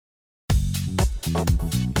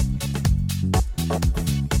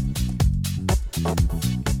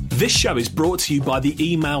This show is brought to you by the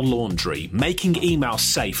Email Laundry, making email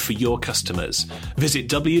safe for your customers. Visit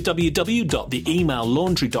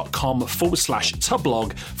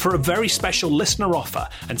www.theemaillaundry.com/tublog for a very special listener offer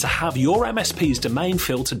and to have your MSP's domain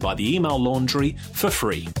filtered by the Email Laundry for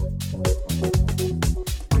free.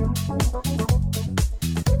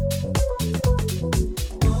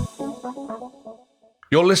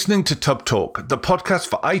 You're listening to Tubb Talk, the podcast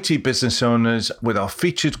for IT business owners, with our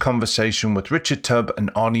featured conversation with Richard Tubb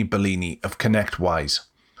and Arnie Bellini of ConnectWise.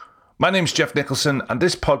 My name's Jeff Nicholson, and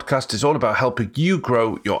this podcast is all about helping you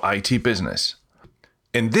grow your IT business.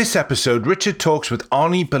 In this episode, Richard talks with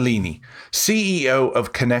Arnie Bellini, CEO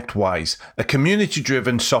of ConnectWise, a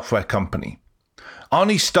community-driven software company.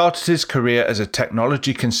 Arnie started his career as a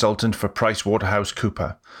technology consultant for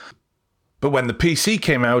PricewaterhouseCoopers. But when the PC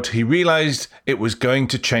came out, he realized it was going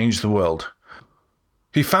to change the world.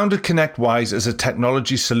 He founded ConnectWise as a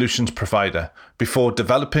technology solutions provider before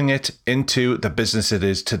developing it into the business it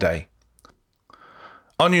is today.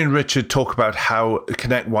 Arnie and Richard talk about how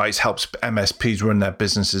ConnectWise helps MSPs run their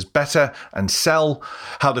businesses better and sell,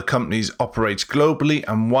 how the company operates globally,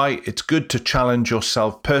 and why it's good to challenge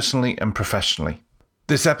yourself personally and professionally.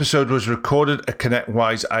 This episode was recorded at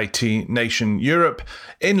ConnectWise IT Nation Europe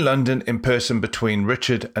in London in person between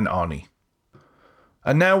Richard and Arnie.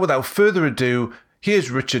 And now, without further ado,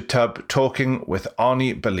 here's Richard Tubb talking with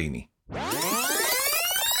Arnie Bellini.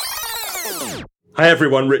 Hi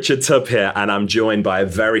everyone, Richard Tubb here, and I'm joined by a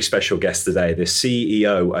very special guest today, the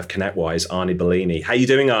CEO of ConnectWise, Arnie Bellini. How you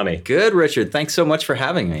doing, Arnie? Good, Richard. Thanks so much for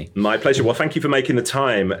having me. My pleasure. Well, thank you for making the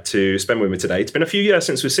time to spend with me today. It's been a few years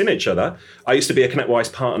since we've seen each other. I used to be a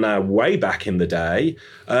ConnectWise partner way back in the day.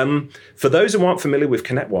 For those who aren't familiar with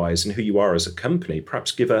ConnectWise and who you are as a company,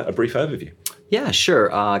 perhaps give a brief overview. Yeah, sure.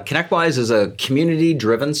 ConnectWise is a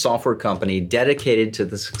community-driven software company dedicated to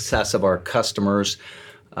the success of our customers.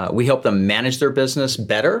 We help them manage their business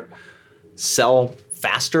better, sell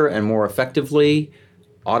faster and more effectively,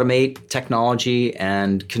 automate technology,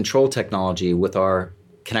 and control technology with our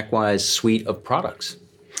ConnectWise suite of products.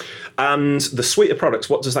 And the suite of products,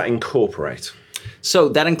 what does that incorporate? So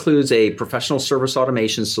that includes a professional service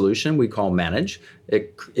automation solution we call Manage.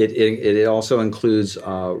 It also includes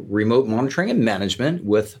remote monitoring and management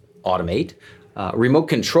with Automate. Remote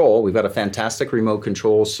control, we've got a fantastic remote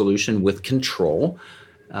control solution with Control.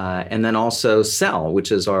 And then also Sell, which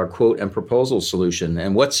is our quote and proposal solution.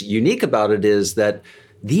 And what's unique about it is that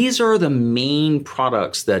these are the main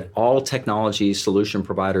products that all technology solution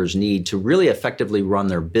providers need to really effectively run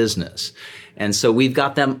their business. And so we've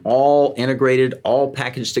got them all integrated, all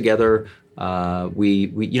packaged together.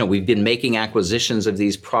 We've been making acquisitions of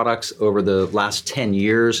these products over the last 10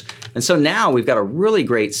 years. And so now we've got a really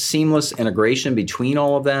great seamless integration between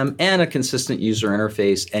all of them and a consistent user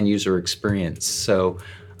interface and user experience. So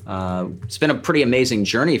it's been a pretty amazing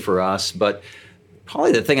journey for us, but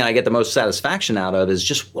probably the thing I get the most satisfaction out of is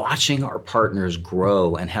just watching our partners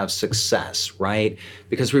grow and have success, right?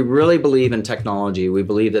 Because we really believe in technology. We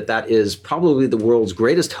believe that that is probably the world's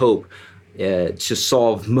greatest hope to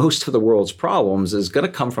solve most of the world's problems is going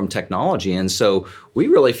to come from technology. And so we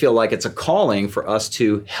really feel like it's a calling for us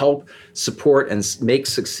to help support and make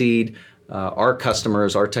succeed our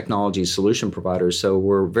customers, our technology solution providers. So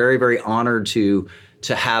we're very, very honored to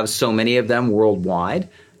have so many of them worldwide.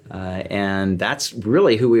 And that's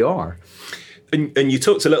really who we are. And you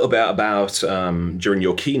talked a little bit about, during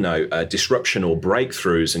your keynote, disruption or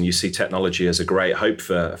breakthroughs, and you see technology as a great hope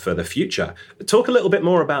for the future. Talk a little bit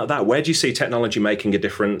more about that. Where do you see technology making a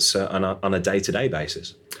difference on a day-to-day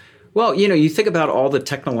basis? Well, you think about all the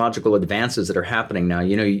technological advances that are happening now.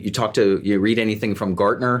 You read anything from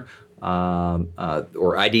Gartner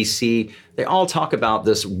or IDC, they all talk about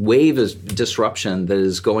this wave of disruption that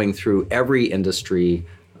is going through every industry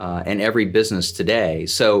and every business today.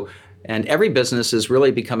 And every business is really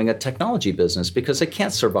becoming a technology business because they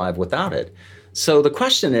can't survive without it. So the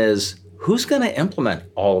question is, who's going to implement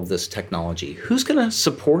all of this technology? Who's going to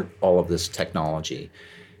support all of this technology?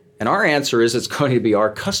 And our answer is it's going to be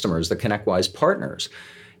our customers, the ConnectWise partners.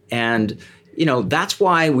 And that's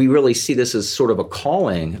why we really see this as sort of a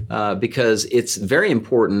calling, because it's very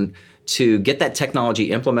important to get that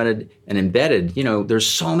technology implemented and embedded. There's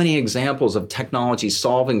so many examples of technology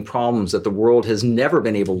solving problems that the world has never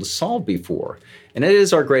been able to solve before. And it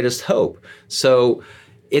is our greatest hope. So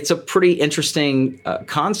it's a pretty interesting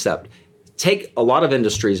concept. Take a lot of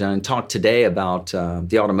industries and talk today about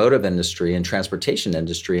the automotive industry and transportation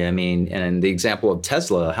industry. And the example of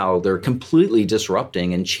Tesla, how they're completely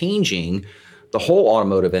disrupting and changing the whole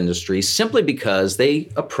automotive industry simply because they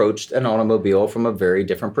approached an automobile from a very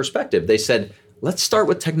different perspective. They said, let's start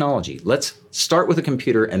with technology. Let's start with a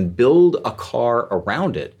computer and build a car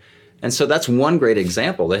around it. And so that's one great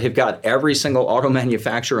example. They have got every single auto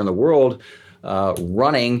manufacturer in the world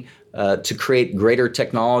running to create greater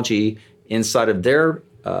technology inside of their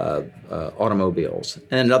automobiles.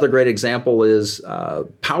 And another great example is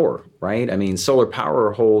power, right? I mean, solar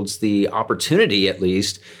power holds the opportunity, at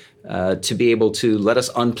least, to be able to let us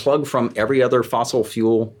unplug from every other fossil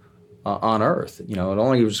fuel on Earth. You know, it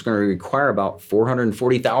only was going to require about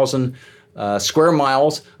 440,000 square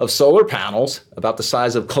miles of solar panels, about the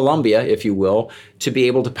size of Columbia, if you will, to be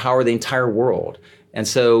able to power the entire world. And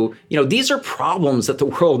so, you know, these are problems that the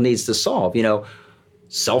world needs to solve. You know,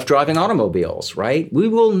 self-driving automobiles, right? We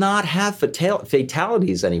will not have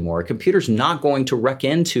fatalities anymore. A computer's not going to wreck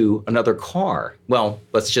into another car. Well,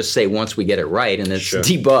 let's just say once we get it right and it's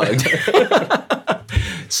debugged.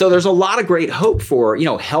 So there's a lot of great hope for, you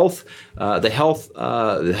know, health. The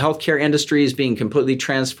healthcare industry is being completely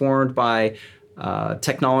transformed by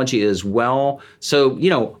technology as well. So, you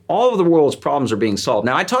know, all of the world's problems are being solved.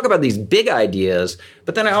 Now, I talk about these big ideas,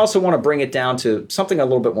 but then I also want to bring it down to something a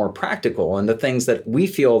little bit more practical and the things that we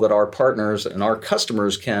feel that our partners and our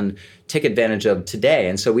customers can take advantage of today.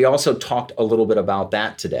 And so we also talked a little bit about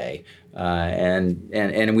that today.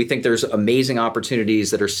 And we think there's amazing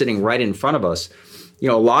opportunities that are sitting right in front of us. You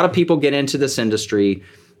know, a lot of people get into this industry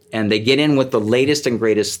and they get in with the latest and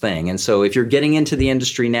greatest thing. And so if you're getting into the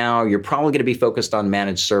industry now, you're probably going to be focused on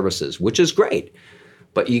managed services, which is great.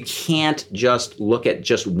 But you can't just look at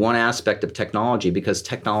just one aspect of technology because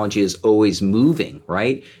technology is always moving,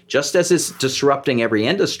 right? Just as it's disrupting every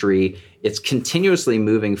industry, it's continuously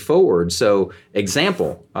moving forward. So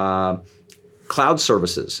example, cloud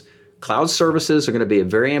services. Cloud services are going to be a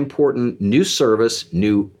very important new service,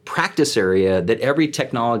 new practice area that every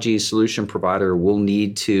technology solution provider will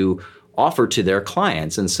need to offer to their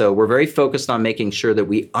clients. And so we're very focused on making sure that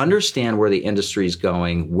we understand where the industry is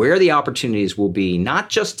going, where the opportunities will be, not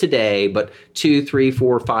just today, but 2, 3,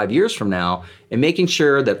 4, 5 years from now, and making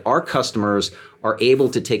sure that our customers are able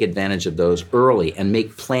to take advantage of those early and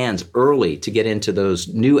make plans early to get into those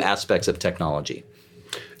new aspects of technology.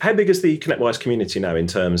 How big is the ConnectWise community now in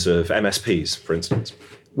terms of MSPs, for instance?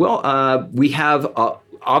 Well, we have,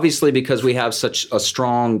 obviously, because we have such a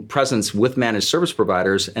strong presence with managed service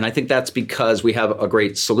providers, and I think that's because we have a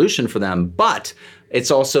great solution for them, but it's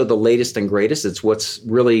also the latest and greatest. It's what's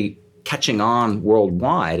really catching on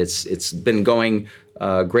worldwide. It's been going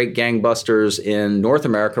great gangbusters in North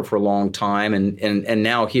America for a long time and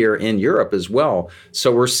now here in Europe as well.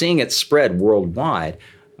 So we're seeing it spread worldwide.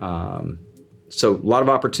 So a lot of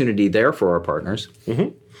opportunity there for our partners.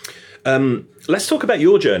 Mm-hmm. Let's talk about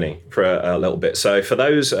your journey for a little bit. So for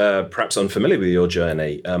those perhaps unfamiliar with your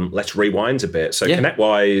journey, let's rewind a bit. So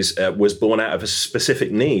ConnectWise was born out of a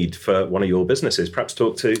specific need for one of your businesses. Perhaps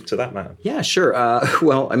talk to that, Matt. Yeah, sure.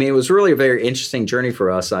 Well, I mean, it was really a very interesting journey for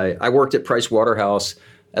us. I worked at Price Waterhouse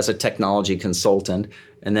as a technology consultant.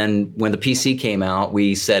 And then when the PC came out,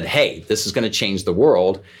 we said, hey, this is going to change the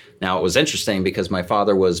world. Now, it was interesting because my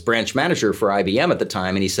father was branch manager for IBM at the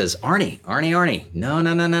time, and he says, Arnie,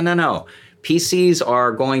 no. PCs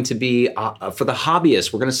are going to be for the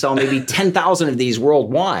hobbyists. We're going to sell maybe 10,000 of these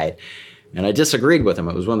worldwide. And I disagreed with him.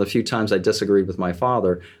 It was one of the few times I disagreed with my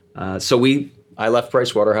father. So I left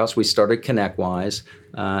Price Waterhouse. We started ConnectWise,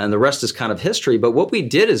 and the rest is kind of history. But what we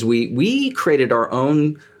did is we created our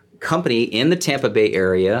own company in the Tampa Bay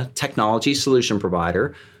area, technology solution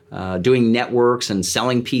provider, doing networks and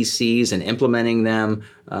selling PCs and implementing them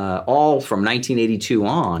all from 1982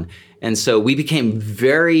 on. And so we became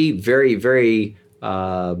very, very, very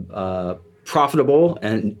profitable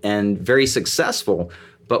and very successful.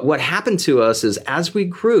 But what happened to us is as we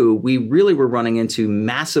grew, we really were running into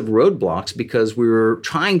massive roadblocks because we were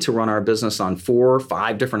trying to run our business on 4 or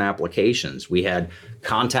 5 different applications. We had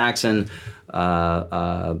contacts and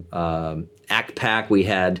ACPAC. We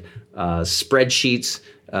had spreadsheets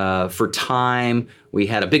for time. We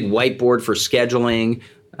had a big whiteboard for scheduling.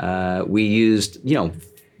 We used,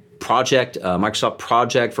 Microsoft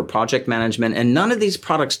Project for project management, and none of these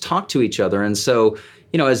products talk to each other. And so,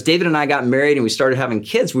 as David and I got married and we started having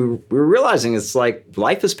kids, we were realizing it's like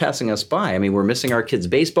life is passing us by. I mean, we're missing our kids'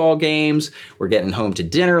 baseball games. We're getting home to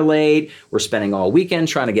dinner late. We're spending all weekend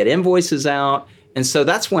trying to get invoices out. And so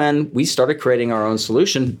that's when we started creating our own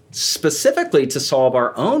solution specifically to solve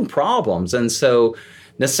our own problems. And so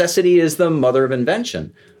necessity is the mother of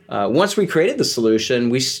invention. once we created the solution,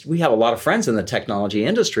 we have a lot of friends in the technology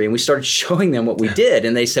industry, and we started showing them what we did.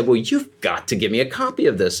 And they said, well, you've got to give me a copy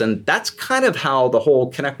of this. And that's kind of how the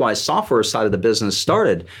whole ConnectWise software side of the business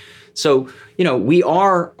started. So, we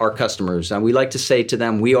are our customers, and we like to say to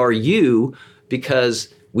them, we are you,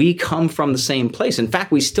 because we come from the same place. In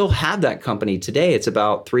fact, we still have that company today. It's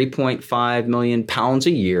about 3.5 million pounds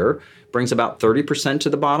a year, brings about 30% to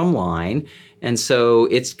the bottom line. And so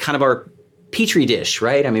it's kind of our petri dish,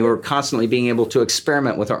 right? I mean, we're constantly being able to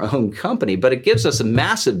experiment with our own company, but it gives us a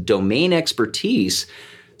massive domain expertise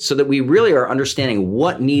so that we really are understanding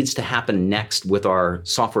what needs to happen next with our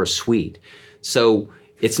software suite. So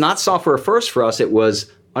it's not software first for us. It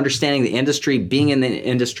was understanding the industry, being in the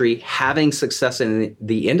industry, having success in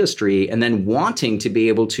the industry, and then wanting to be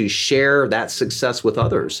able to share that success with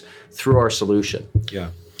others through our solution.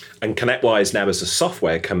 Yeah. And ConnectWise now as a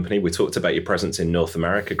software company, we talked about your presence in North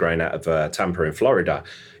America, growing out of Tampa in Florida.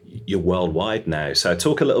 You're worldwide now. So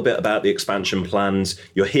talk a little bit about the expansion plans.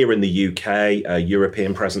 You're here in the UK,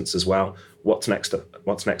 European presence as well. What's next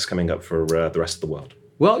coming up for the rest of the world?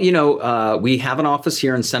 Well, we have an office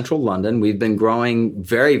here in central London. We've been growing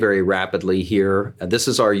very, very rapidly here. This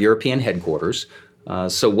is our European headquarters.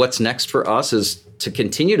 So what's next for us is to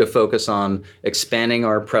continue to focus on expanding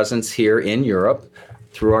our presence here in Europe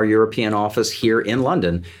through our European office here in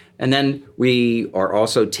London. And then we are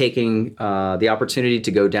also taking the opportunity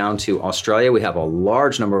to go down to Australia. We have a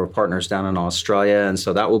large number of partners down in Australia, and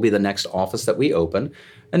so that will be the next office that we open.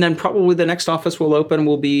 And then probably the next office we'll open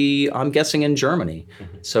will be, I'm guessing, in Germany.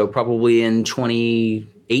 Mm-hmm. So probably in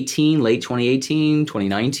 2018, late 2018,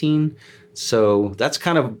 2019. So that's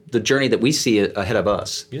kind of the journey that we see ahead of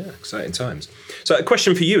us. Yeah, exciting times. So a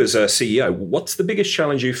question for you as a CEO, what's the biggest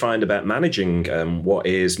challenge you find about managing what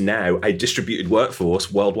is now a distributed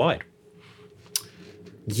workforce worldwide?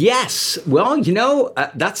 Yes. Well,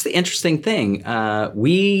 that's the interesting thing.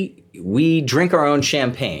 We drink our own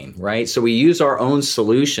champagne, right? So we use our own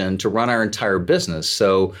solution to run our entire business.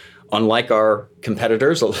 So unlike our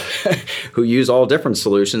competitors who use all different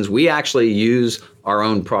solutions, we actually use our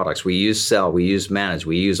own products. We use Sell, we use Manage,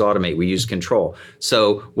 we use Automate, we use Control.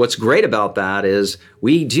 So what's great about that is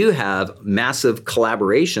we do have massive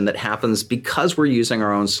collaboration that happens because we're using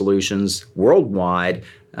our own solutions worldwide.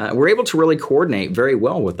 We're able to really coordinate very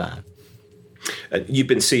well with that. You've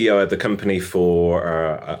been CEO of the company for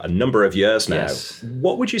a number of years now. Yes.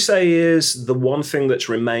 What would you say is the one thing that's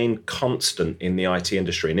remained constant in the IT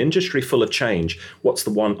industry? An industry full of change. What's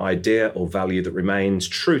the one idea or value that remains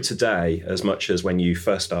true today as much as when you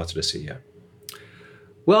first started as CEO?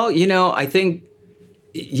 Well, I think,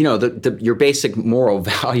 your basic moral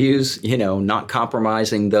values, not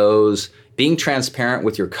compromising those, being transparent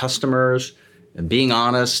with your customers, and being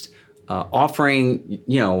honest, offering,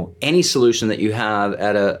 any solution that you have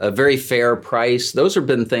at a very fair price. Those have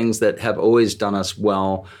been things that have always done us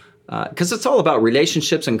well, because it's all about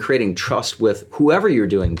relationships and creating trust with whoever you're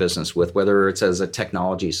doing business with, whether it's as a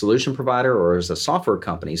technology solution provider or as a software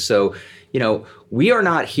company. So, we are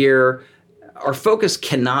not here. Our focus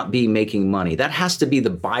cannot be making money. That has to be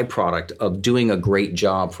the byproduct of doing a great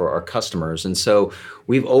job for our customers. And so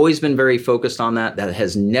we've always been very focused on that. That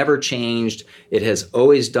has never changed. It has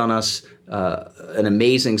always done us an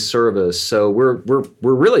amazing service. So we're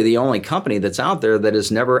really the only company that's out there that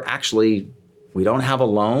has never actually, we don't have a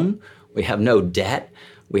loan. We have no debt.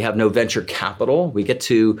 We have no venture capital. We get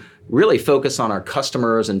to really focus on our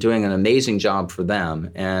customers and doing an amazing job for them.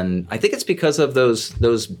 And I think it's because of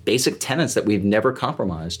those basic tenets that we've never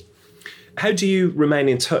compromised. How do you remain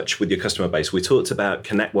in touch with your customer base? We talked about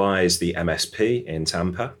ConnectWise, the MSP in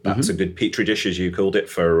Tampa. That's a good petri dish, as you called it,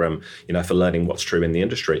 for learning what's true in the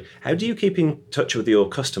industry. How do you keep in touch with your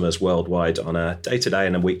customers worldwide on a day-to-day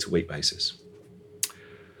and a week-to-week basis?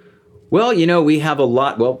 Well, we have a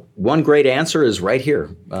lot. Well, one great answer is right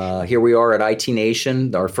here. Here we are at IT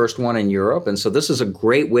Nation, our first one in Europe. And so this is a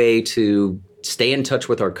great way to stay in touch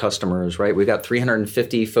with our customers, right? We've got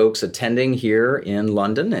 350 folks attending here in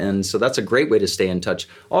London. And so that's a great way to stay in touch.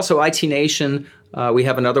 Also, IT Nation, we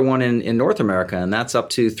have another one in North America, and that's up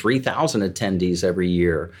to 3,000 attendees every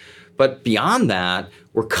year. But beyond that,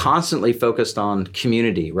 we're constantly focused on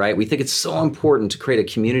community, right? We think it's so important to create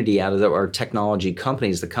a community out of our technology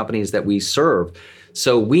companies, the companies that we serve.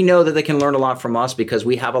 So we know that they can learn a lot from us because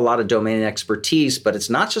we have a lot of domain expertise, but it's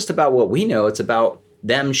not just about what we know, it's about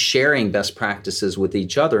them sharing best practices with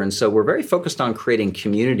each other. And so we're very focused on creating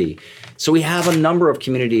community. So we have a number of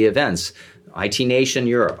community events, IT Nation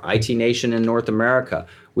Europe, IT Nation in North America.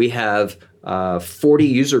 We have 40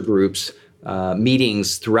 user groups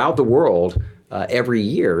meetings throughout the world every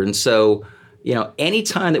year. And so,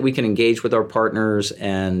 anytime that we can engage with our partners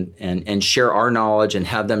and share our knowledge and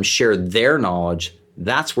have them share their knowledge,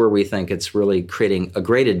 that's where we think it's really creating a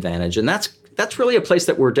great advantage. And that's really a place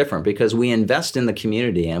that we're different, because we invest in the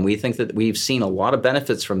community, and we think that we've seen a lot of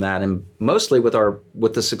benefits from that. And mostly with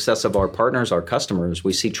the success of our partners, our customers,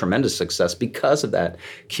 we see tremendous success because of that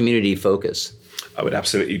community focus. I would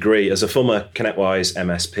absolutely agree. As a former ConnectWise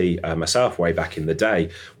MSP myself way back in the day,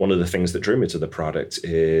 one of the things that drew me to the product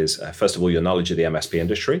is, first of all, your knowledge of the MSP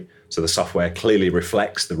industry. So the software clearly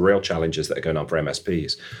reflects the real challenges that are going on for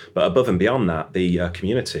MSPs. But above and beyond that, the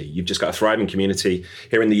community. You've just got a thriving community.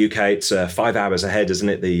 Here in the UK, it's 5 hours ahead, isn't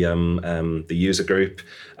it? The user group.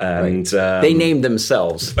 And they named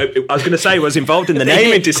themselves. I was going to say, was involved in the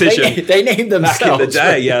naming decision. They named themselves. Back in the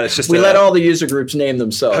day, yeah. It's just we let all the user groups name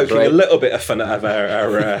themselves. Poking right? a little bit of fun out of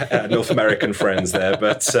our North American friends there.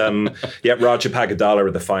 But Raja Pagadala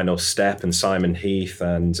are the final step, and Simon Heath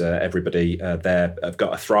and everybody there have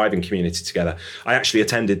got a thriving community together. I actually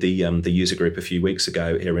attended the user group a few weeks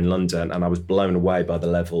ago here in London, and I was blown away by the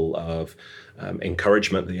level of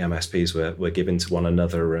encouragement the MSPs were giving to one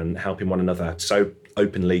another and helping one another so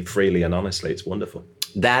openly, freely, and honestly. It's wonderful.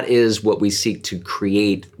 That is what we seek to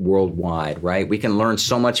create worldwide, right? We can learn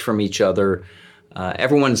so much from each other.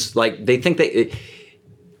 Everyone's like, they think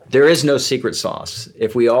there is no secret sauce.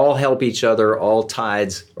 If we all help each other, all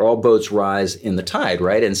boats rise in the tide,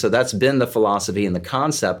 right? And so that's been the philosophy and the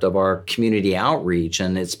concept of our community outreach.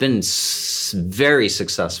 And it's been very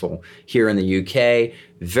successful here in the UK,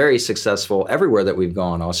 very successful everywhere that we've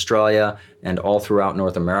gone, Australia, and all throughout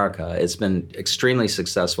North America. It's been extremely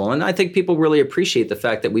successful. And I think people really appreciate the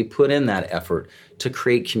fact that we put in that effort to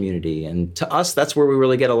create community. And to us, that's where we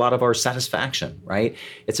really get a lot of our satisfaction, right?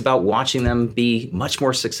 It's about watching them be much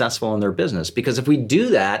more successful in their business. Because if we do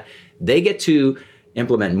that, they get to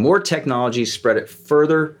implement more technology, spread it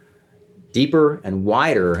further, deeper, and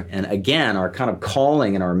wider. And again, our kind of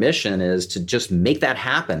calling and our mission is to just make that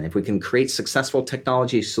happen. If we can create successful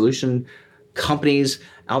technology solution companies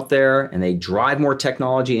out there and they drive more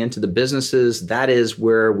technology into the businesses, that is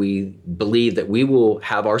where we believe that we will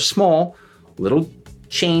have our small little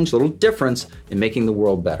change, little difference in making the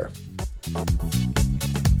world better.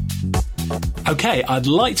 Okay, I'd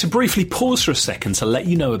like to briefly pause for a second to let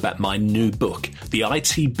you know about my new book, The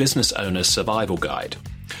IT Business Owner's Survival Guide.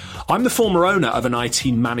 I'm the former owner of an IT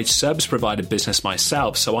managed service provider business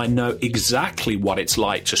myself, so I know exactly what it's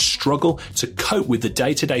like to struggle to cope with the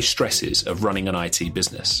day-to-day stresses of running an IT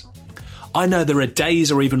business. I know there are days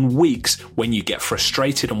or even weeks when you get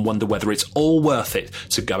frustrated and wonder whether it's all worth it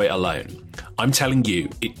to go it alone. I'm telling you,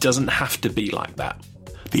 it doesn't have to be like that.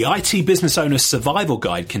 The IT Business Owner's Survival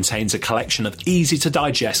Guide contains a collection of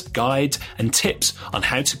easy-to-digest guides and tips on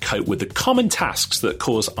how to cope with the common tasks that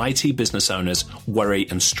cause IT business owners worry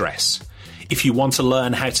and stress. If you want to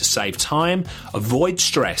learn how to save time, avoid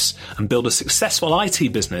stress, and build a successful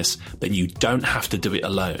IT business, then you don't have to do it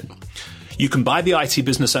alone. You can buy the IT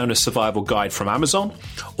Business Owner's Survival Guide from Amazon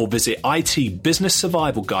or visit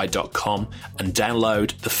itbusinesssurvivalguide.com and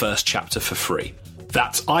download the first chapter for free.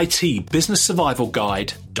 That's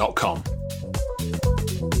itbusinesssurvivalguide.com.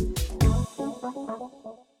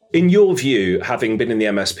 In your view, having been in the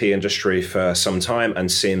MSP industry for some time and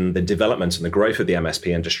seen the development and the growth of the MSP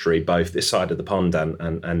industry, both this side of the pond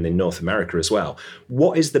and in North America as well,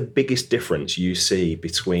 what is the biggest difference you see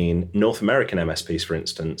between North American MSPs, for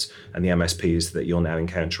instance, and the MSPs that you're now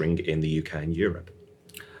encountering in the UK and Europe?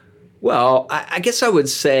 Well, I guess I would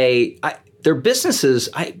say their businesses...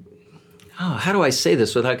 how do I say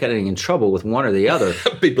this without getting in trouble with one or the other?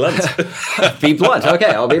 Be blunt. Be blunt. Okay,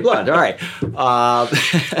 I'll be blunt. All right.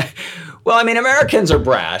 Well, I mean, Americans are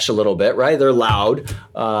brash a little bit, right? They're loud.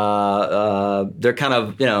 They're kind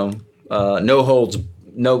of, no holds.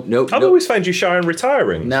 I've always found you shy and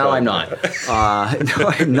retiring. No, I'm not.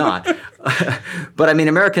 But I mean,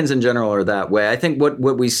 Americans in general are that way. I think what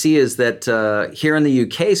we see is that here in the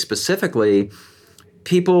UK specifically,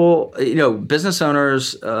 people, business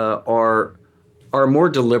owners are more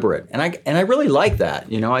deliberate, and I really like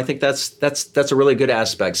that. I think that's a really good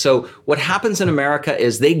aspect. So what happens in America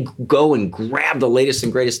is they go and grab the latest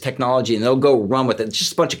and greatest technology, and they'll go run with it. It's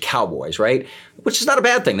just a bunch of cowboys, right? Which is not a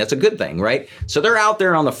bad thing. That's a good thing, right? So they're out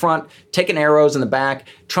there on the front, taking arrows in the back,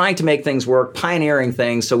 trying to make things work, pioneering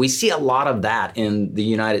things. So we see a lot of that in the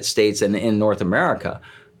United States and in North America.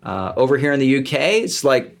 Over here in the UK, it's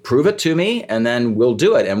like, prove it to me, and then we'll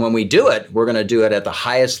do it. And when we do it, we're going to do it at the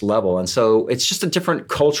highest level. And so it's just a different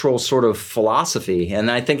cultural sort of philosophy. And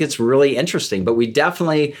I think it's really interesting. But we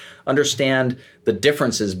definitely understand the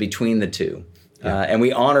differences between the two. Yeah. And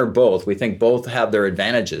we honor both. We think both have their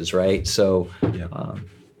advantages, right? So... Yeah.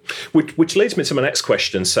 Which leads me to my next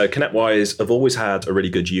question. So ConnectWise have always had a really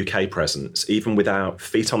good UK presence, even without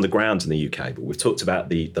feet on the ground in the UK. But we've talked about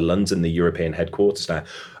the London, the European headquarters now.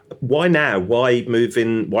 Why now? Why move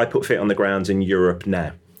in? Why put feet on the ground in Europe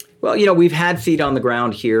now? Well, we've had feet on the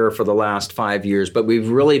ground here for the last 5 years, but we've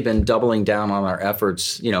really been doubling down on our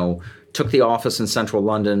efforts. Took the office in central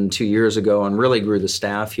London 2 years ago and really grew the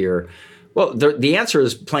staff here. Well, the answer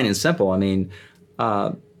is plain and simple. I mean,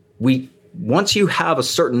 once you have a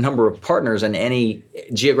certain number of partners in any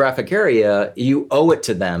geographic area, you owe it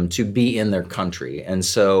to them to be in their country. And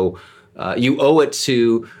so you owe it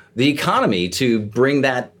to the economy to bring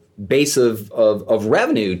that base of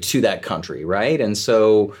revenue to that country, right? And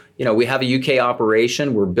so, we have a UK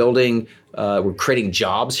operation. We're building, we're creating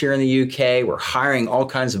jobs here in the UK. We're hiring all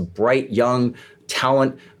kinds of bright young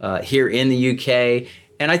talent here in the UK.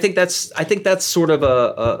 And I think that's sort of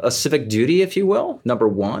a civic duty, if you will, number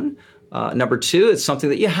one. Number two, it's something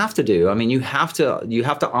that you have to do. I mean, you have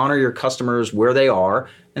to honor your customers where they are,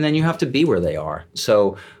 and then you have to be where they are.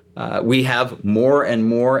 So we have more and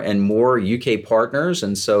more and more UK partners,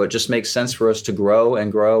 and so it just makes sense for us to grow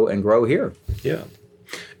and grow and grow here. Yeah.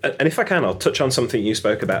 And if I can, I'll touch on something you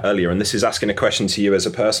spoke about earlier, and this is asking a question to you as a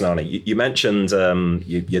person, Arnie. You mentioned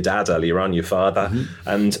your dad earlier on, your father,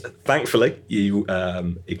 and thankfully you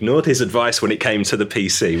ignored his advice when it came to the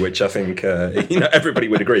PC, which I think everybody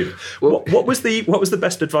would agree with. Well, what was the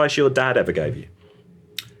best advice your dad ever gave you?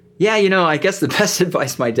 Yeah, I guess the best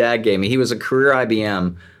advice my dad gave me. He was a career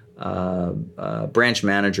IBM branch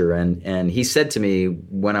manager, and he said to me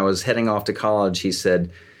when I was heading off to college, he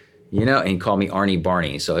said, and he called me Arnie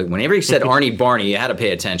Barney. So whenever he said Arnie Barney, you had to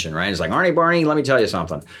pay attention, right? He's like, Arnie Barney, let me tell you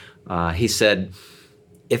something. He said,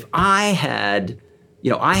 if I had,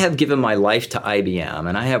 I have given my life to IBM,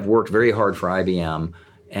 and I have worked very hard for IBM.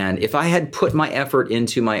 And if I had put my effort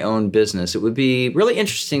into my own business, it would be really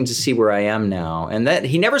interesting to see where I am now. And that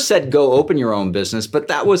he never said, go open your own business, but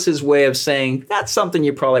that was his way of saying, that's something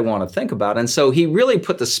you probably want to think about. And so he really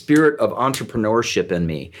put the spirit of entrepreneurship in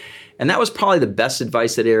me. And that was probably the best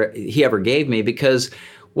advice that he ever gave me, because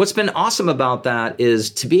what's been awesome about that is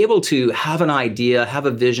to be able to have an idea, have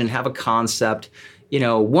a vision, have a concept,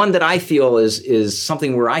 one that I feel is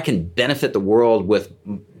something where I can benefit the world with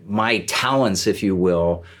my talents, if you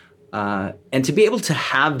will, and to be able to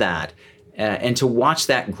have that and to watch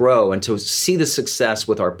that grow and to see the success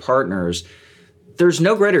with our partners. There's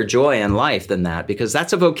no greater joy in life than that, because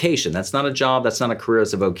that's a vocation. That's not a job. That's not a career.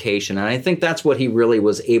 It's a vocation. And I think that's what he really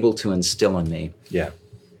was able to instill in me. Yeah.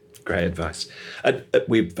 Great advice.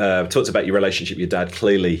 We've talked about your relationship with your dad.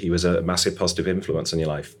 Clearly, he was a massive positive influence on your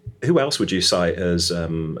life. Who else would you cite as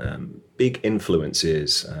big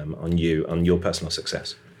influences on your personal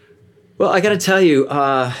success? Well, I got to tell you,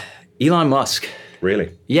 Elon Musk.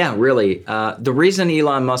 Really? Yeah, really. The reason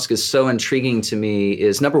Elon Musk is so intriguing to me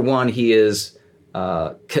is, number one, he is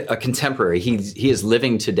a contemporary. He is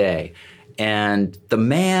living today. And the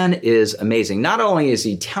man is amazing. Not only is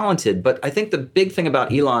he talented, but I think the big thing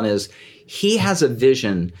about Elon is he has a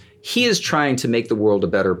vision. He is trying to make the world a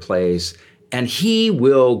better place, and he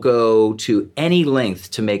will go to any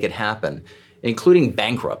length to make it happen, including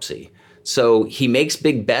bankruptcy. So he makes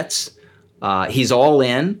big bets. He's all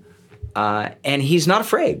in, and he's not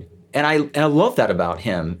afraid. And I love that about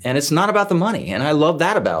him. And it's not about the money. And I love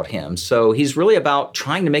that about him. So he's really about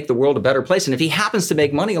trying to make the world a better place. And if he happens to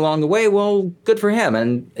make money along the way, well, good for him.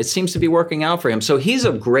 And it seems to be working out for him. So he's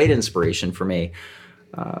a great inspiration for me.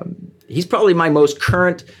 He's probably my most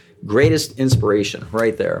current, greatest inspiration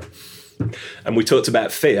right there. And we talked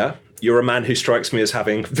about fear. You're a man who strikes me as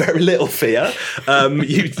having very little fear.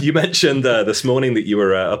 You mentioned this morning that you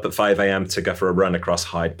were up at 5 a.m. to go for a run across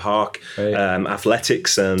Hyde Park. Right.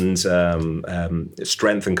 Athletics and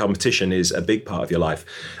strength and competition is a big part of your life.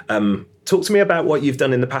 Talk to me about what you've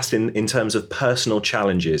done in the past in terms of personal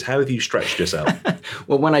challenges. How have you stretched yourself?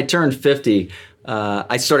 Well, when I turned 50,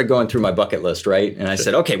 I started going through my bucket list, right? And I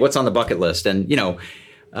said, okay, what's on the bucket list? And,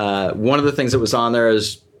 one of the things that was on there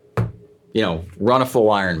is, run a full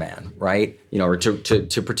Ironman, right? Or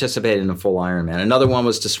to participate in a full Ironman. Another one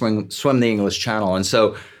was to swim the English Channel. And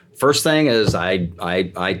so first thing is I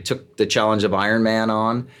took the challenge of Ironman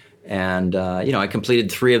on, and I completed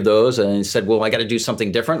 3 of those, and said, well, I got to do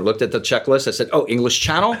something different. Looked at the checklist. I said, oh, English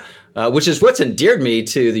Channel, which is what's endeared me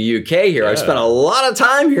to the UK here. Yeah. I've spent a lot of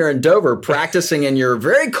time here in Dover practicing in your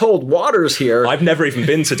very cold waters here. I've never even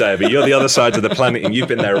been to Dover. You're the other side of the planet, and you've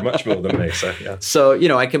been there much more than me. So, yeah. So,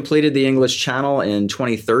 I completed the English Channel in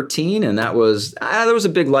 2013, and that was a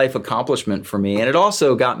big life accomplishment for me. And it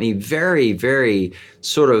also got me very, very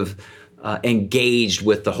sort of engaged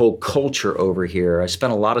with the whole culture over here. I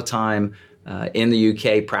spent a lot of time in the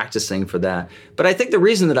UK practicing for that. But I think the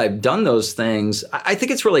reason that I've done those things, I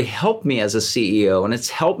think it's really helped me as a CEO, and it's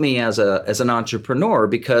helped me as an entrepreneur,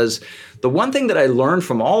 because the one thing that I learned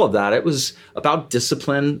from all of that, it was about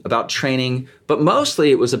discipline, about training, but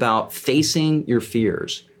mostly it was about facing your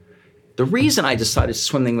fears. The reason I decided to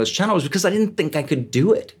swim the English Channel was because I didn't think I could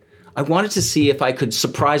do it. I wanted to see if I could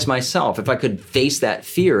surprise myself, if I could face that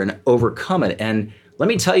fear and overcome it. And let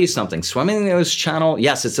me tell you something, swimming the English Channel,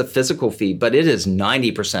 yes, it's a physical feat, but it is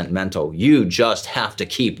 90% mental. You just have to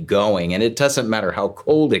keep going, and it doesn't matter how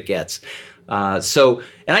cold it gets. And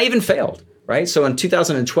I even failed, right? So in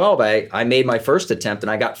 2012, I made my first attempt, and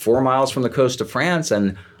I got 4 miles from the coast of France,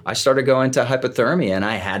 and I started going to hypothermia, and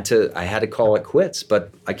I had to call it quits.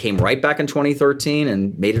 But I came right back in 2013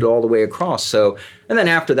 and made it all the way across. And then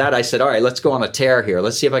after that, I said, all right, let's go on a tear here.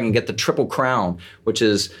 Let's see if I can get the Triple Crown, which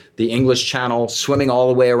is the English Channel, swimming all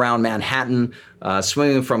the way around Manhattan,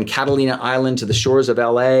 swimming from Catalina Island to the shores of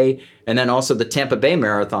LA, and then also the Tampa Bay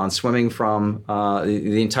Marathon, swimming from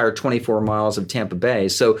the entire 24 miles of Tampa Bay.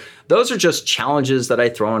 So those are just challenges that I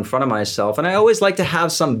throw in front of myself. And I always like to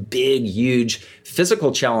have some big, huge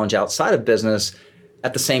physical challenge outside of business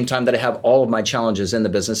at the same time that I have all of my challenges in the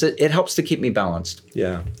business. It helps to keep me balanced.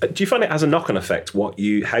 Yeah. Do you find it has a knock-on effect, how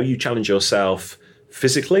you challenge yourself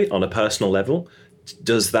physically on a personal level?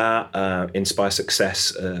 Does that inspire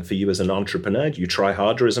success for you as an entrepreneur? Do you try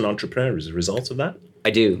harder as an entrepreneur as a result of that? I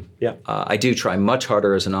do. Yeah. I do try much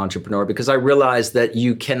harder as an entrepreneur, because I realize that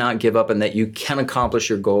you cannot give up and that you can accomplish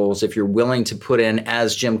your goals if you're willing to put in,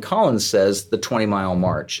 as Jim Collins says, the 20-mile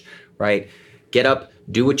march, right? Get up,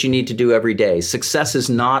 do what you need to do every day. Success is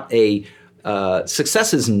never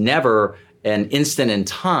an instant in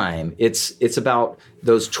time. It's about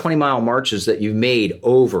those 20-mile marches that you've made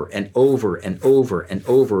over and over and over and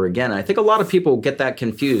over again. And I think a lot of people get that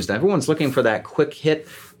confused. Everyone's looking for that quick hit,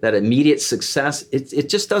 that immediate success. It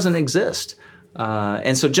just doesn't exist.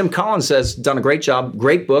 And so Jim Collins has done a great job,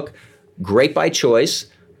 great book, great by choice.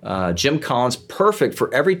 Jim Collins, perfect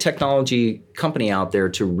for every technology company out there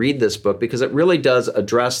to read this book, because it really does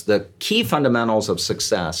address the key fundamentals of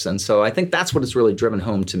success. And so I think that's what has really driven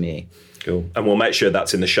home to me. Cool. And we'll make sure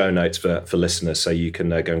that's in the show notes for listeners, so you can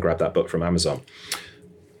go and grab that book from Amazon.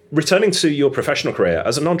 Returning to your professional career,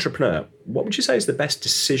 as an entrepreneur, what would you say is the best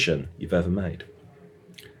decision you've ever made?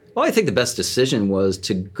 Well, I think the best decision was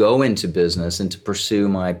to go into business and to pursue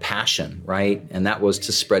my passion, right? And that was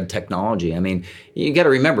to spread technology. I mean, you got to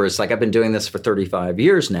remember, it's like I've been doing this for 35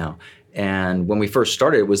 years now. And when we first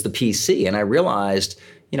started, it was the PC. And I realized,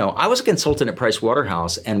 I was a consultant at Price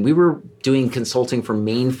Waterhouse, and we were doing consulting for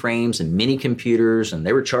mainframes and mini computers, and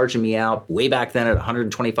they were charging me out way back then at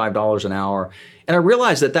 $125 an hour. And I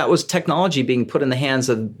realized that was technology being put in the hands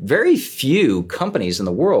of very few companies in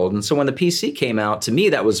the world. And so when the PC came out, to me,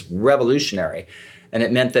 that was revolutionary. And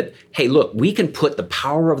it meant that, hey, look, we can put the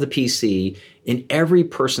power of the PC in every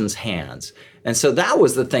person's hands. And so that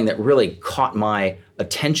was the thing that really caught my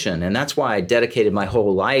attention. And that's why I dedicated my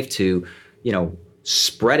whole life to,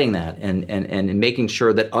 spreading that and making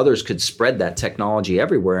sure that others could spread that technology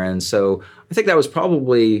everywhere. And so I think I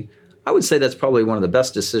would say that's probably one of the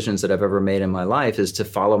best decisions that I've ever made in my life, is to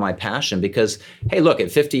follow my passion. Because, hey, look,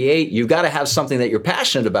 at 58, you've got to have something that you're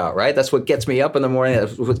passionate about, right? That's what gets me up in the morning.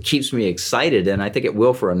 That's what keeps me excited. And I think it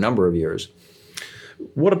will for a number of years.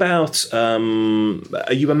 What about, are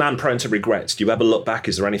you a man prone to regrets? Do you ever look back?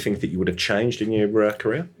 Is there anything that you would have changed in your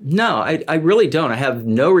career? No, I really don't. I have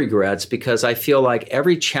no regrets, because I feel like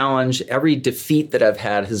every challenge, every defeat that I've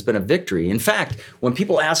had has been a victory. In fact, when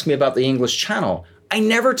people ask me about the English Channel, I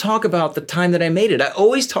never talk about the time that I made it. I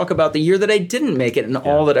always talk about the year that I didn't make it and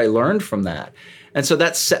all that I learned from that. And so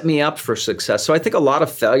that set me up for success. So I think a lot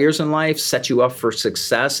of failures in life set you up for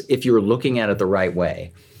success if you're looking at it the right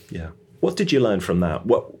way. Yeah. What did you learn from that?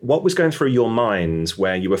 What was going through your mind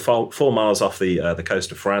where you were 4 miles off the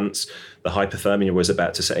coast of France, the hypothermia was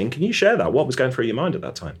about to set in? Can you share that? What was going through your mind at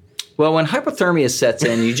that time? Well, when hypothermia sets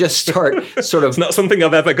in, you just start sort of... It's not something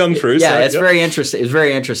I've ever gone through. Yeah, it's very interesting. It's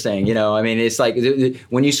very interesting. It's like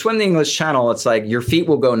when you swim the English Channel, it's like your feet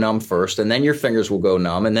will go numb first, and then your fingers will go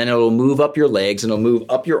numb, and then it'll move up your legs, and it'll move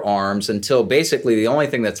up your arms until basically the only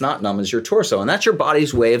thing that's not numb is your torso. And that's your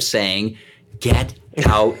body's way of saying, get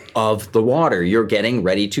out of the water. You're getting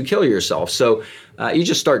ready to kill yourself. So you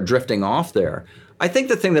just start drifting off there. I think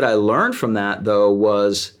the thing that I learned from that, though,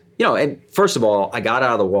 was... and first of all, I got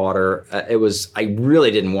out of the water. I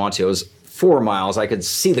really didn't want to. It was 4 miles. I could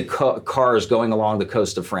see the cars going along the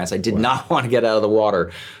coast of France. I did not want to get out of the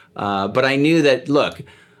water. But I knew that, look,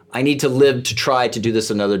 I need to live to try to do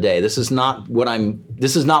this another day. This is not what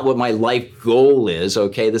my life goal is.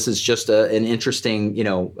 Okay, this is just an interesting,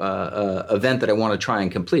 event that I want to try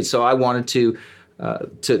and complete. So I wanted to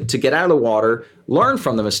get out of the water, learn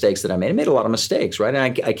from the mistakes that I made. I made a lot of mistakes, right?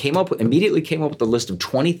 And I immediately came up with a list of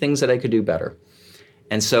 20 things that I could do better.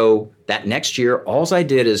 And so that next year, all I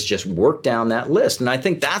did is just work down that list. And I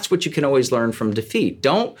think that's what you can always learn from defeat.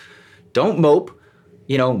 Don't mope,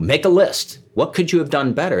 make a list. What could you have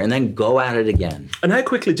done better? And then go at it again. And how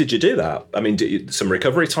quickly did you do that? I mean, some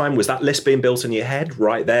recovery time? Was that list being built in your head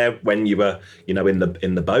right there when you were, in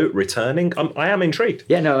the boat returning? I am intrigued.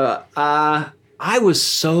 Yeah, no, I was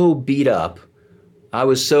so beat up. I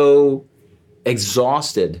was so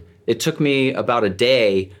exhausted. It took me about a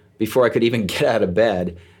day before I could even get out of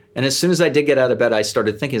bed. And as soon as I did get out of bed, I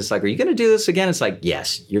started thinking, it's like, are you going to do this again? It's like,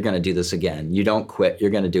 yes, you're going to do this again. You don't quit.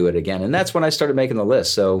 You're going to do it again. And that's when I started making the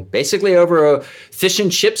list. So basically over a fish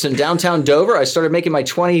and chips in downtown Dover, I started making my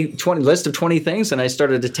 20 list of 20 things, and I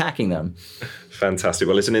started attacking them. Fantastic.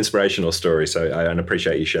 Well, it's an inspirational story, so I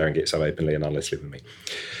appreciate you sharing it so openly and honestly with me.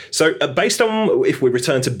 So based on, if we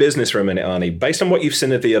return to business for a minute, Arnie, based on what you've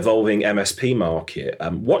seen of the evolving MSP market,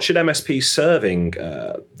 what should MSPs serving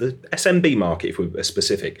the SMB market, if we're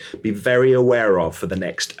specific, be very aware of for the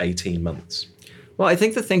next 18 months? Well, I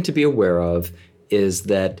think the thing to be aware of is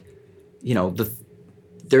that,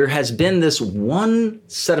 there has been this one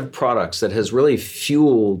set of products that has really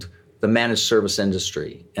fueled the managed service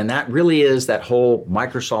industry. And that really is that whole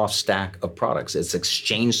Microsoft stack of products. It's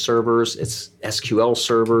Exchange servers, it's SQL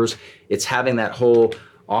servers, it's having that whole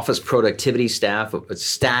office productivity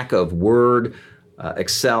stack of Word,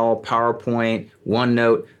 Excel, PowerPoint,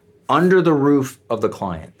 OneNote, under the roof of the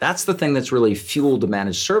client. That's the thing that's really fueled the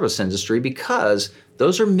managed service industry, because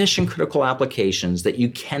those are mission critical applications that you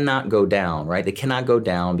cannot go down, right? They cannot go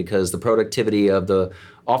down because the productivity of the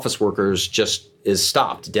office workers just is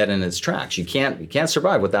stopped dead in its tracks. You can't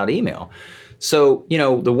survive without email. So,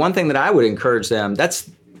 the one thing that I would encourage them, that's,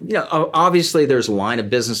 obviously there's line of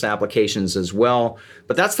business applications as well,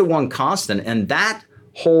 but that's the one constant. And that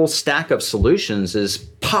whole stack of solutions is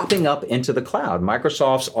popping up into the cloud.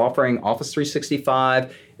 Microsoft's offering Office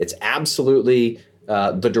 365. It's absolutely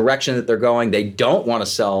the direction that they're going. They don't want to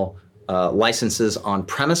sell licenses on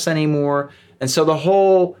premise anymore. And so the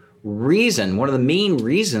whole reason, one of the main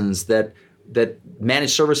reasons that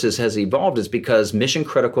managed services has evolved is because mission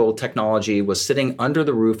critical technology was sitting under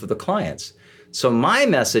the roof of the clients. So my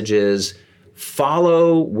message is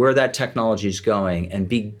follow where that technology is going and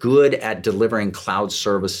be good at delivering cloud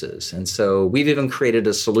services. And so we've even created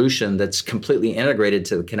a solution that's completely integrated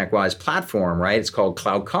to the ConnectWise platform, right? It's called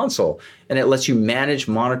Cloud Console, and it lets you manage,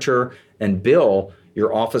 monitor, and bill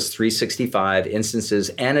your Office 365 instances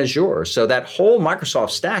and Azure. So that whole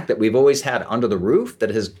Microsoft stack that we've always had under the roof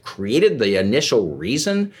that has created the initial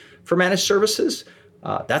reason for managed services,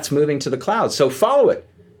 that's moving to the cloud. So follow it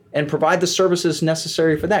and provide the services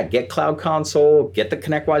necessary for that. Get Cloud Console, get the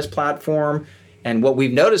ConnectWise platform. And what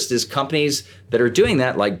we've noticed is companies that are doing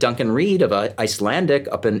that, like Duncan Reed of Icelandic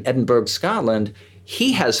up in Edinburgh, Scotland,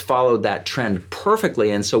 he has followed that trend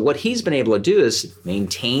perfectly. And so what he's been able to do is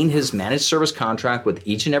maintain his managed service contract with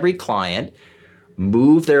each and every client,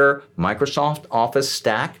 move their Microsoft Office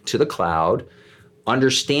stack to the cloud,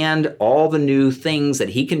 understand all the new things that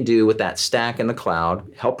he can do with that stack in the cloud,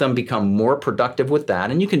 help them become more productive with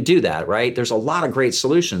that. And you can do that, right? There's a lot of great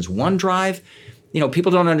solutions. OneDrive,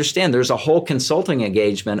 people don't understand. There's a whole consulting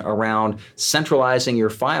engagement around centralizing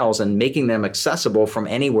your files and making them accessible from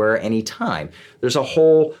anywhere, anytime. There's a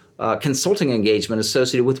whole consulting engagement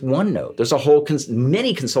associated with OneNote. There's a whole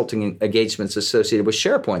many consulting engagements associated with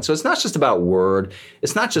SharePoint. So it's not just about Word.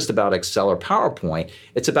 It's not just about Excel or PowerPoint.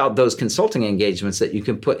 It's about those consulting engagements that you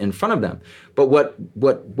can put in front of them. But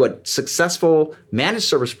what successful managed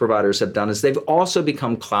service providers have done is they've also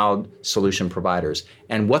become cloud solution providers.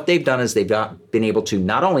 And what they've done is they've been able to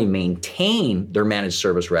not only maintain their managed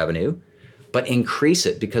service revenue, but increase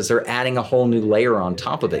it because they're adding a whole new layer on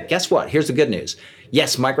top of it. Guess what? Here's the good news.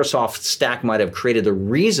 Yes, Microsoft Stack might have created the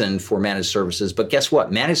reason for managed services, but guess what?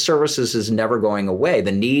 Managed services is never going away.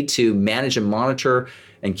 The need to manage and monitor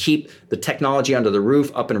and keep the technology under the roof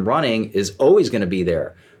up and running is always going to be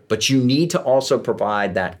there. But you need to also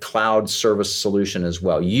provide that cloud service solution as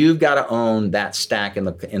well. You've got to own that stack in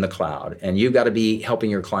the cloud, and you've got to be helping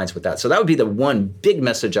your clients with that. So that would be the one big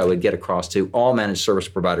message I would get across to all managed service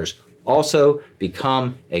providers. Also,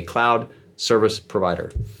 become a cloud service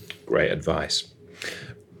provider. Great advice.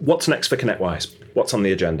 What's next for ConnectWise? What's on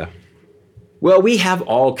the agenda? Well, we have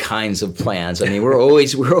all kinds of plans. I mean, we're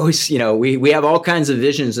always, we have all kinds of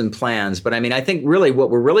visions and plans. But I mean, I think really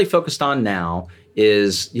what we're really focused on now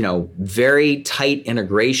is, very tight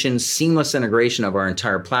integration, seamless integration of our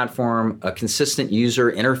entire platform, a consistent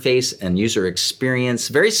user interface and user experience,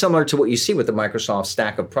 very similar to what you see with the Microsoft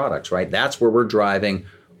stack of products, right? That's where we're driving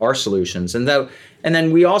our solutions. And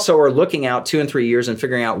then we also are looking out 2 and 3 years and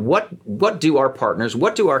figuring out what do our partners,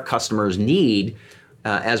 what do our customers need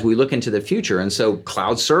as we look into the future. And so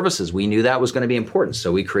cloud services, we knew that was going to be important.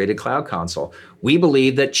 So we created Cloud Console. We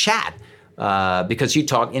believe that chat, because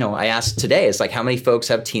I asked today, it's like, how many folks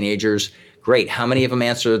have teenagers? Great. How many of them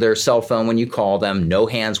answer their cell phone when you call them? No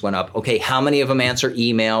hands went up. Okay. How many of them answer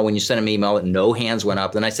email when you send them email? No hands went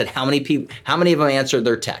up. Then I said, how many of them answered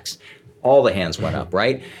their text? All the hands went up,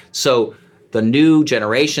 right? So the new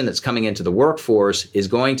generation that's coming into the workforce is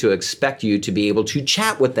going to expect you to be able to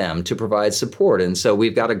chat with them to provide support. And so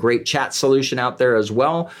we've got a great chat solution out there as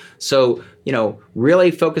well. So,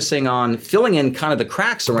 really focusing on filling in kind of the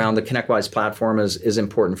cracks around the ConnectWise platform is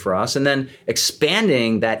important for us. And then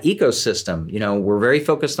expanding that ecosystem. We're very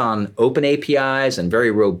focused on open APIs and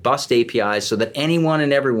very robust APIs so that anyone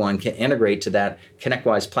and everyone can integrate to that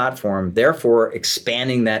ConnectWise platform, therefore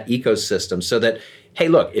expanding that ecosystem so that, hey,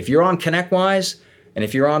 look, if you're on ConnectWise and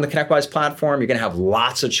if you're on the ConnectWise platform, you're going to have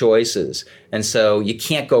lots of choices. And so you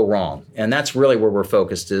can't go wrong. And that's really where we're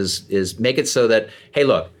focused is make it so that, hey,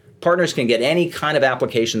 look, partners can get any kind of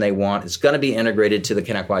application they want. It's going to be integrated to the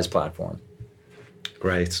ConnectWise platform.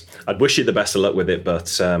 Great. I'd wish you the best of luck with it,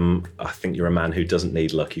 but I think you're a man who doesn't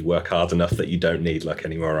need luck. You work hard enough that you don't need luck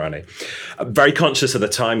anymore, Arnie. I'm very conscious of the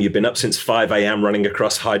time. You've been up since 5 a.m. running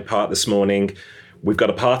across Hyde Park this morning. We've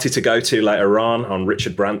got a party to go to later on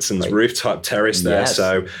Richard Branson's rooftop terrace there. Yes.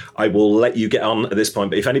 So I will let you get on at this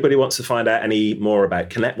point. But if anybody wants to find out any more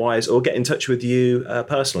about ConnectWise or get in touch with you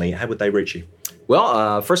personally, how would they reach you?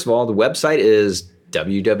 Well, first of all, the website is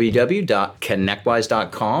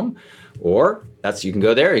www.connectwise.com, or you can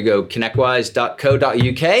go there. You go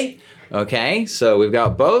connectwise.co.uk. Okay, so we've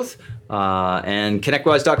got both, and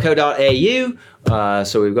connectwise.co.au.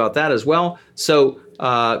 So we've got that as well. So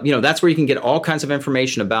that's where you can get all kinds of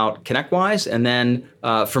information about ConnectWise. And then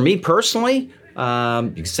for me personally, you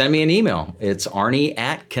can send me an email. It's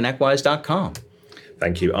arnie@connectwise.com.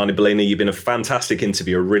 Thank you. Arnie Bellini, you've been a fantastic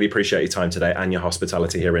interview. I really appreciate your time today and your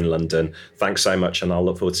hospitality here in London. Thanks so much, and I'll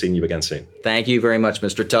look forward to seeing you again soon. Thank you very much,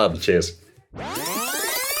 Mr. Tubb. Cheers.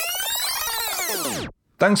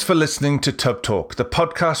 Thanks for listening to Tubb Talk, the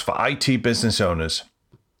podcast for IT business owners.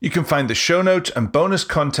 You can find the show notes and bonus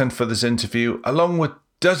content for this interview, along with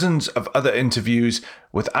dozens of other interviews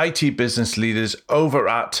with IT business leaders over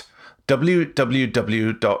at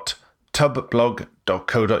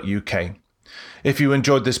www.tubblog.co.uk. If you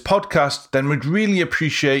enjoyed this podcast, then we'd really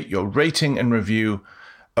appreciate your rating and review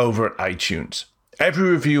over at iTunes. Every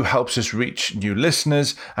review helps us reach new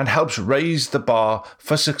listeners and helps raise the bar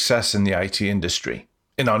for success in the IT industry.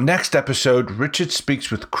 In our next episode, Richard speaks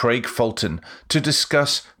with Craig Fulton to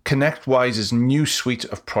discuss ConnectWise's new suite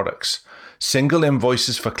of products, single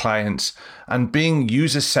invoices for clients, and being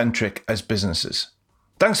user-centric as businesses.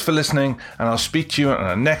 Thanks for listening, and I'll speak to you on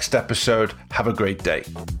our next episode. Have a great day.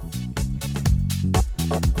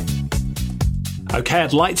 Okay,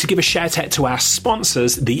 I'd like to give a shout out to our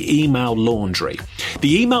sponsors, the Email Laundry.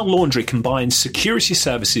 The Email Laundry combines security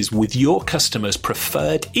services with your customer's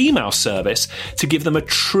preferred email service to give them a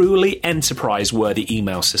truly enterprise-worthy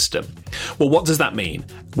email system. Well, what does that mean?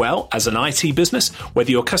 Well, as an IT business,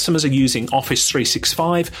 whether your customers are using Office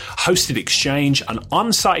 365, hosted Exchange, an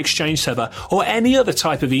on-site Exchange server, or any other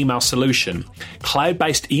type of email solution,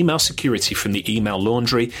 cloud-based email security from the Email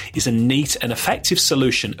Laundry is a neat and effective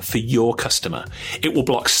solution for your customer. It will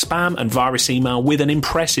block spam and virus email with an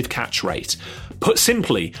impressive catch rate. Put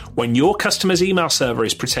simply, when your customer's email server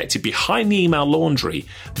is protected behind the Email Laundry,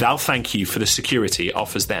 they'll thank you for the security it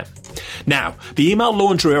offers them. Now, the Email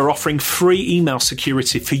Laundry are offering free email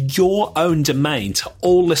security for your own domain to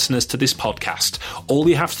all listeners to this podcast. All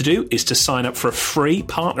you have to do is to sign up for a free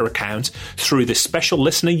partner account through this special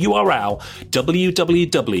listener URL,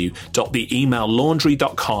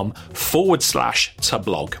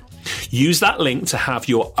 www.theemaillaundry.com/Tubblog. Use that link to have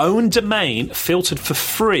your own domain filtered for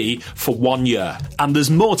free for 1 year. And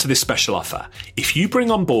there's more to this special offer. If you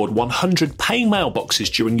bring on board 100 paying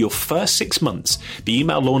mailboxes during your first 6 months, the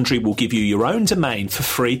Email Laundry will give you your own domain for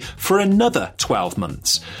free for another 12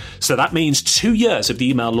 months. So that means 2 years of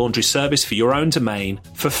the Email Laundry service for your own domain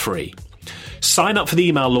for free. Sign up for the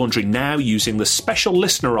Email Laundry now using the special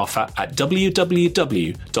listener offer at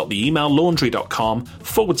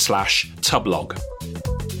www.theemaillaundry.com/Tubblog.